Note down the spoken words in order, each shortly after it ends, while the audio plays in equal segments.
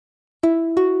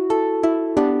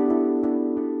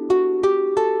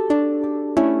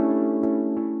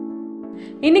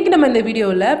இன்னைக்கு நம்ம இந்த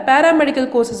வீடியோவில் Paramedical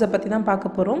Courses பற்றி தான் பார்க்க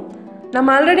போகிறோம்.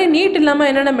 நம்ம ஆல்ரெடி NEET இல்லாமல்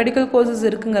என்னென்ன மெடிக்கல் கோர்சஸ்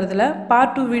இருக்குங்கிறதுல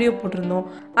பார்ட் 2 வீடியோ போட்டிருந்தோம்.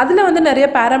 அதில் வந்து நிறைய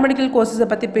Paramedical Courses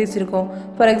பற்றி பேசியிருக்கோம்.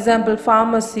 ஃபார் எக்ஸாம்பிள்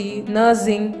ஃபார்மசி,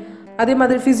 நர்சிங், அதே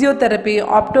மாதிரி physiotherapy,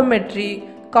 optometry,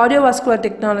 cardiovascular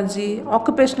technology,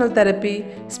 occupational therapy,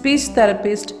 speech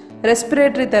therapist,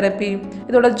 respiratory therapy,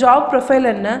 இதோட ஜாப் ப்ரொஃபைல்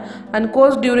என்ன அண்ட்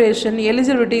கோர்ஸ் டியூரேஷன்,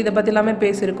 எலிஜிபிலிட்டி இதை பற்றி எல்லாமே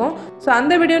பேசியிருக்கோம். ஸோ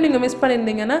அந்த வீடியோ நீங்கள் மிஸ்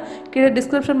பண்ணியிருந்தீங்கன்னா கீழே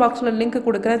டிஸ்கிரிப்ஷன் பாக்ஸில் லிங்க்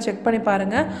கொடுக்குறேன், செக் பண்ணி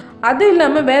பாருங்கள். அது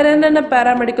இல்லாமல் வேறு என்னென்ன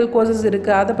பேராமெடிக்கல் கோர்சஸ்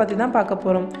இருக்குது அதை பற்றி தான் பார்க்க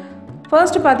போகிறோம்.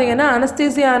 ஃபர்ஸ்ட் பார்த்தீங்கன்னா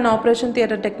anaesthesia and operation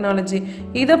theatre technology,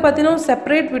 இதை பற்றினும்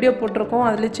செப்பரேட் வீடியோ போட்டிருக்கோம்,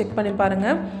 அதுலேயே செக் பண்ணி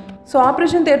பாருங்கள். ஸோ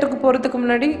ஆப்ரேஷன் தியேட்டருக்கு போகிறதுக்கு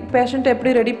முன்னாடி பேஷண்ட்டை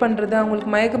எப்படி ரெடி பண்ணுறது,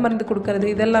 அவங்களுக்கு மயக்க மருந்து கொடுக்கறது,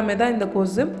 இதெல்லாமே தான் இந்த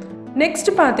கோர்ஸு. நெக்ஸ்ட்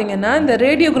பார்த்தீங்கன்னா இந்த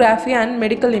ரேடியோகிராஃபி அண்ட்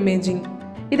மெடிக்கல் இமேஜிங்,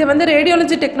 இதை வந்து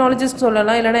ரேடியாலஜி டெக்னாலஜிஸ்ட்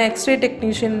சொல்லலாம், இல்லைனா எக்ஸ்ரே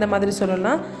டெக்னீஷியன் இந்த மாதிரி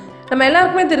சொல்லலாம். நம்ம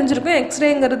எல்லாருக்குமே தெரிஞ்சிருக்கோம்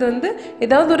எக்ஸ்ரேங்கிறது வந்து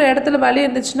ஏதாவது ஒரு இடத்துல வலி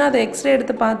இருந்துச்சுன்னா அதை எக்ஸ்ரே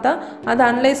எடுத்து பார்த்தா அதை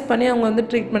அனலைஸ் பண்ணி அவங்க வந்து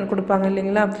ட்ரீட்மெண்ட் கொடுப்பாங்க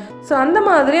இல்லைங்களா. ஸோ அந்த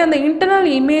மாதிரி அந்த இன்டர்னல்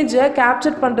இமேஜை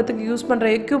கேப்சர் பண்ணுறதுக்கு யூஸ் பண்ணுற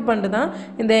எக்யூப்மெண்ட் தான்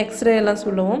இந்த எக்ஸ்ரே எல்லாம்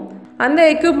சொல்லுவோம். அந்த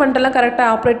எக்யூப்மெண்ட்டெல்லாம்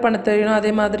கரெக்டாக ஆப்ரேட் பண்ண தெரியணும்,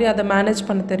 அதே மாதிரி அதை மேனேஜ்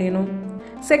பண்ண தெரியணும்.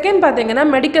 செகண்ட் பார்த்தீங்கன்னா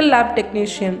மெடிக்கல் லேப்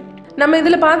டெக்னீஷியன். நம்ம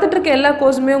இதில் பார்த்துட்டு இருக்க எல்லா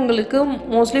கோர்ஸுமே உங்களுக்கு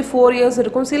மோஸ்ட்லி 4 இயர்ஸ்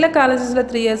இருக்கும், சில காலேஜஸில்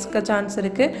 3 இயர்ஸ்க்கு சான்ஸ்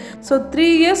இருக்குது. So 3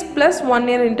 years plus 1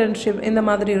 year internship இந்த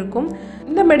மாதிரி இருக்கும்.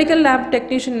 இந்த மெடிக்கல் லேப்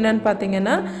டெக்னீஷியன் என்னென்னு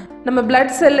பார்த்தீங்கன்னா நம்ம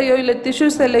பிளட் செல்லையோ இல்லை டிஷ்யூ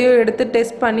செல்லையோ எடுத்து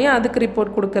டெஸ்ட் பண்ணி அதுக்கு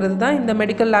ரிப்போர்ட் கொடுக்கறது தான் இந்த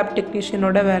மெடிக்கல் லேப்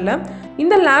டெக்னீஷியனோட வேலை.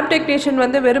 இந்த லேப் டெக்னீஷியன்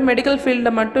வந்து வெறும் மெடிக்கல்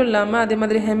ஃபீல்டில் மட்டும் இல்லாமல் அதே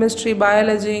மாதிரி கெமிஸ்ட்ரி,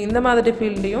 பயாலஜி இந்த மாதிரி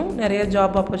ஃபீல்ட்லேயும் நிறைய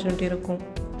ஜாப் ஆப்பர்ச்சுனிட்டி இருக்கும்.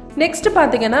 நெக்ஸ்ட்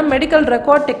பார்த்தீங்கன்னா மெடிக்கல்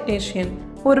ரெக்கார்ட் டெக்னீஷியன்.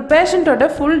 ஒரு பேஷண்ட்டோட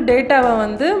ஃபுல் டேட்டாவை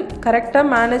வந்து கரெக்டாக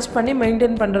மேனேஜ் பண்ணி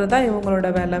மெயின்டைன் பண்ணுறது தான் இவங்களோட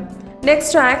வேலை.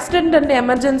 Next accident and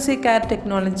emergency care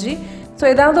technology. So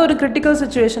ஏதாவது ஒரு கிரிட்டிக்கல்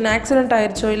சுச்சுவேஷன், ஆக்சிடென்ட்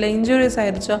ஆயிடுச்சோ இல்லை இன்ஜுரிஸ்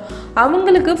ஆயிடுச்சோ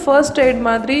அவங்களுக்கு ஃபர்ஸ்ட் எய்ட்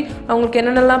மாதிரி அவங்களுக்கு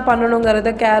என்னென்னலாம்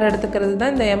பண்ணணுங்கிறத கேர் எடுத்துக்கிறது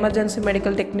தான் இந்த எமர்ஜென்சி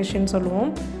மெடிக்கல் டெக்னீஷியன்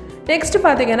சொல்லுவோம். நெக்ஸ்ட்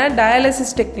பார்த்தீங்கன்னா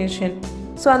டயாலிசிஸ் டெக்னீஷியன்.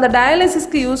 ஸோ அந்த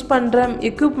டயாலிசிஸ்க்கு யூஸ் பண்ணுற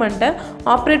எக்யூப்மெண்ட்டை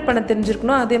ஆப்ரேட் பண்ண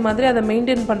தெரிஞ்சிருக்கணும், அதே மாதிரி அதை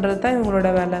மெயின்டைன் பண்ணுறது தான்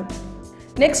இவங்களோட வேலை.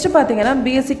 நெக்ஸ்ட் பார்த்தீங்கன்னா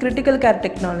பிஎஸ்சி கிரிட்டிக்கல் கேர்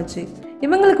டெக்னாலஜி.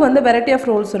 இவங்களுக்கு வந்து வெரைட்டி ஆஃப்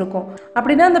ரோல்ஸ் இருக்கும்.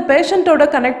 அப்படின்னா அந்த பேஷண்ட்டோட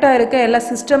கனெக்டாக இருக்க எல்லா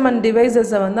சிஸ்டம் அண்ட்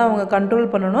டிவைசஸை வந்து அவங்க கண்ட்ரோல்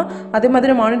பண்ணணும், அதே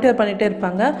மாதிரி மானிட்டர் பண்ணிகிட்டே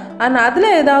இருப்பாங்க. அண்ட் அதில்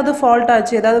ஏதாவது ஃபால்ட்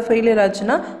ஆச்சு, ஏதாவது ஃபெயிலியர்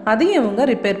ஆச்சுன்னா அதையும் இவங்க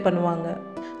ரிப்பேர் பண்ணுவாங்க.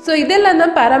 ஸோ இதெல்லாம்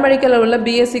தான் பேராமெடிக்கலில் உள்ள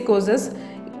பிஎஸ்சி கோர்சஸ்.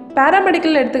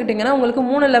 பேராமெடிக்கல் எடுத்துக்கிட்டிங்கன்னா உங்களுக்கு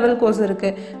 3 லெவல் கோர்ஸ்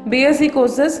இருக்குது. BSc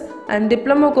courses and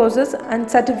diploma courses and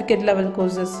certificate level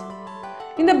courses.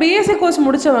 இந்த பிஎஸ்சி கோர்ஸ்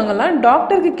முடித்தவங்கலாம்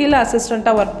டாக்டருக்கு கீழே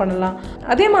அசிஸ்டண்ட்டாக ஒர்க் பண்ணலாம்.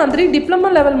 அதே மாதிரி டிப்ளமோ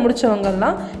லெவல்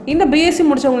முடித்தவங்கலாம் இந்த பிஎஸ்சி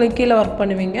முடித்தவங்களுக்கு கீழே ஒர்க்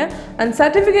பண்ணுவீங்க. அண்ட்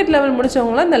சர்டிஃபிகேட் லெவல்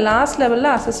முடித்தவங்களாம் இந்த லாஸ்ட் லெவலில்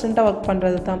அசிஸ்டண்ட்டாக ஒர்க்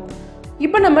பண்ணுறது தான்.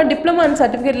 இப்போ நம்ம டிப்ளமோ அண்ட்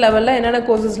சர்டிஃபிகேட் லெவலில் என்னென்ன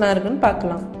கோர்சஸ்லாம் இருக்குன்னு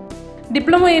பார்க்கலாம்.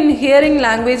 Diploma in hearing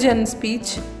language and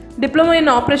speech, diploma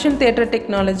in operation theatre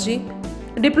technology,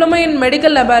 diploma in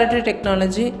medical laboratory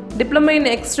technology, diploma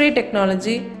in x ray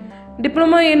technology,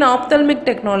 diploma in ophthalmic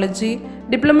technology,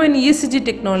 diploma in ECG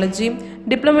technology,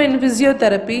 diploma in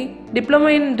physiotherapy, diploma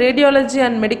in radiology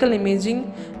and medical imaging,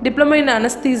 diploma in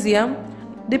anaesthesia,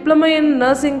 diploma in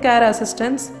nursing care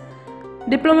assistance,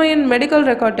 diploma in medical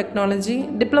record technology,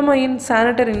 diploma in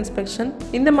sanitary inspection,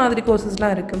 இந்த மாதிரி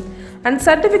கோர்சஸ்லாம் இருக்குது. And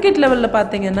certificate லெவலில்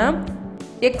பார்த்தீங்கன்னா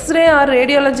x ray R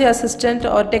radiology assistant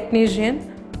R technician,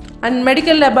 and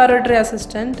medical laboratory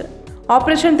assistant,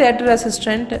 operation theatre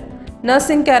assistant,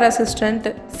 nursing care assistant,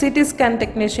 CT scan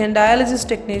technician, dialysis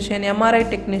technician, MRI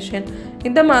technician,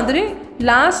 இந்த மாதிரி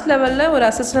last லெவலில் ஒரு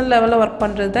assistant லெவலில் ஒர்க்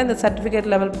பண்ணுறது தான் இந்த சர்டிஃபிகேட்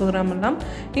லெவல் ப்ரோக்ராம் எல்லாம்.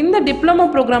 இந்த டிப்ளமோ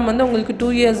ப்ரோக்ராம் வந்து உங்களுக்கு 2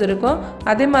 இயர்ஸ் இருக்கும்,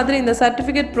 அதே மாதிரி இந்த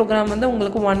சர்டிஃபிகேட் ப்ரோக்ராம் வந்து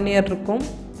உங்களுக்கு 1 இயர் இருக்கும்.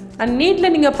 அண்ட்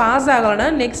நீட்டில் நீங்கள் பாஸ் ஆகலைன்னா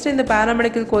நெக்ஸ்ட் இந்த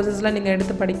பேராமெடிக்கல் கோர்சஸில் நீங்கள்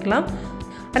எடுத்து படிக்கலாம்.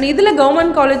 அண்ட் இதில்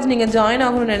கவர்மெண்ட் காலேஜ் நீங்கள் ஜாயின்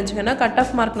ஆகணும்னு நினச்சிங்கன்னா கட்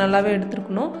ஆஃப் மார்க் நல்லாவே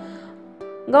எடுத்துருக்கணும்.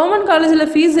 கவர்மெண்ட் காலேஜில்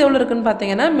ஃபீஸ் எவ்வளோ இருக்குன்னு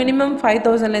பார்த்தீங்கன்னா மினிமம்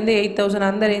 5,000லேருந்து 8,000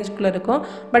 அந்த ரேஞ்சுக்குள்ளே இருக்கும்.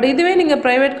 பட் இதுவே நீங்கள்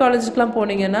ப்ரைவேட் காலேஜுக்குலாம்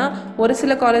போனீங்கன்னா ஒரு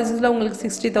சில காலேஜஸில் உங்களுக்கு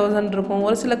 60,000 இருக்கும்,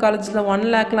 ஒரு சில காலேஜஸில் 1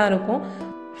 lakh இருக்கும்.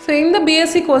 ஸோ இந்த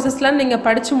பிஎஸ்சி கோர்சஸ்லாம் நீங்கள்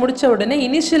படித்து முடித்த உடனே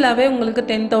இனிஷியலாகவே உங்களுக்கு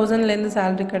 10,000லேருந்து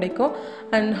சேலரி கிடைக்கும்.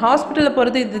 அண்ட் ஹாஸ்பிட்டலை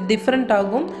பொறுத்து இது டிஃப்ரெண்ட்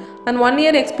ஆகும். அண்ட் 1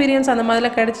 இயர் எக்ஸ்பீரியன்ஸ் அந்த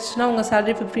மாதிரிலாம் கிடச்சிச்சின்னா உங்கள்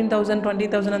சேலரி 15,000,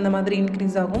 20,000 அந்த மாதிரி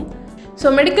இன்க்ரீஸ் ஆகும். ஸோ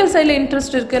மெடிக்கல் சைடில்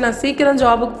இன்ட்ரெஸ்ட் இருக்குது, நான் சீக்கிரம்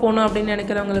ஜாபுக்கு போகணும் அப்படின்னு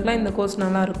நினைக்கிறவங்களுக்குலாம் இந்த கோர்ஸ்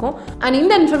நல்லாயிருக்கும். அண்ட்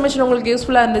இந்த இன்ஃபர்மேஷன் உங்களுக்கு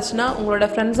யூஸ்ஃபுல்லாக இருந்துச்சுன்னா உங்களோட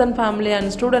friends and family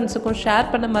and ஸ்டூடெண்ட்ஸுக்கும்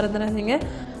share பண்ண மறந்துடாதீங்க.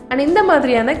 அண்ட் இந்த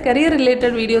மாதிரியான கரியர்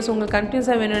ரிலேட்டட் வீடியோஸ் உங்களுக்கு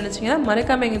கண்டினியூஸாக வேணும்னு நினச்சிங்கன்னா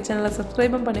மறக்காமல் எங்கள் சேனலை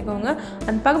சப்ஸ்கிரைபும் பண்ணிக்கோங்க.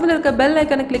 அண்ட் பக்கத்தில் இருக்க பெல்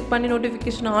ஐக்கனை கிளிக் பண்ணி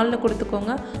நோட்டிஃபிகேஷன் ஆல்னு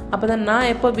கொடுத்துக்கோங்க. அப்போ தான் நான்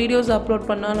எப்போ வீடியோஸ் அப்லோட்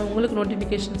பண்ணாலும் உங்களுக்கு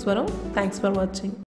நோட்டிஃபிகேஷன்ஸ் வரும். தேங்க்ஸ் ஃபார் வாட்சிங்.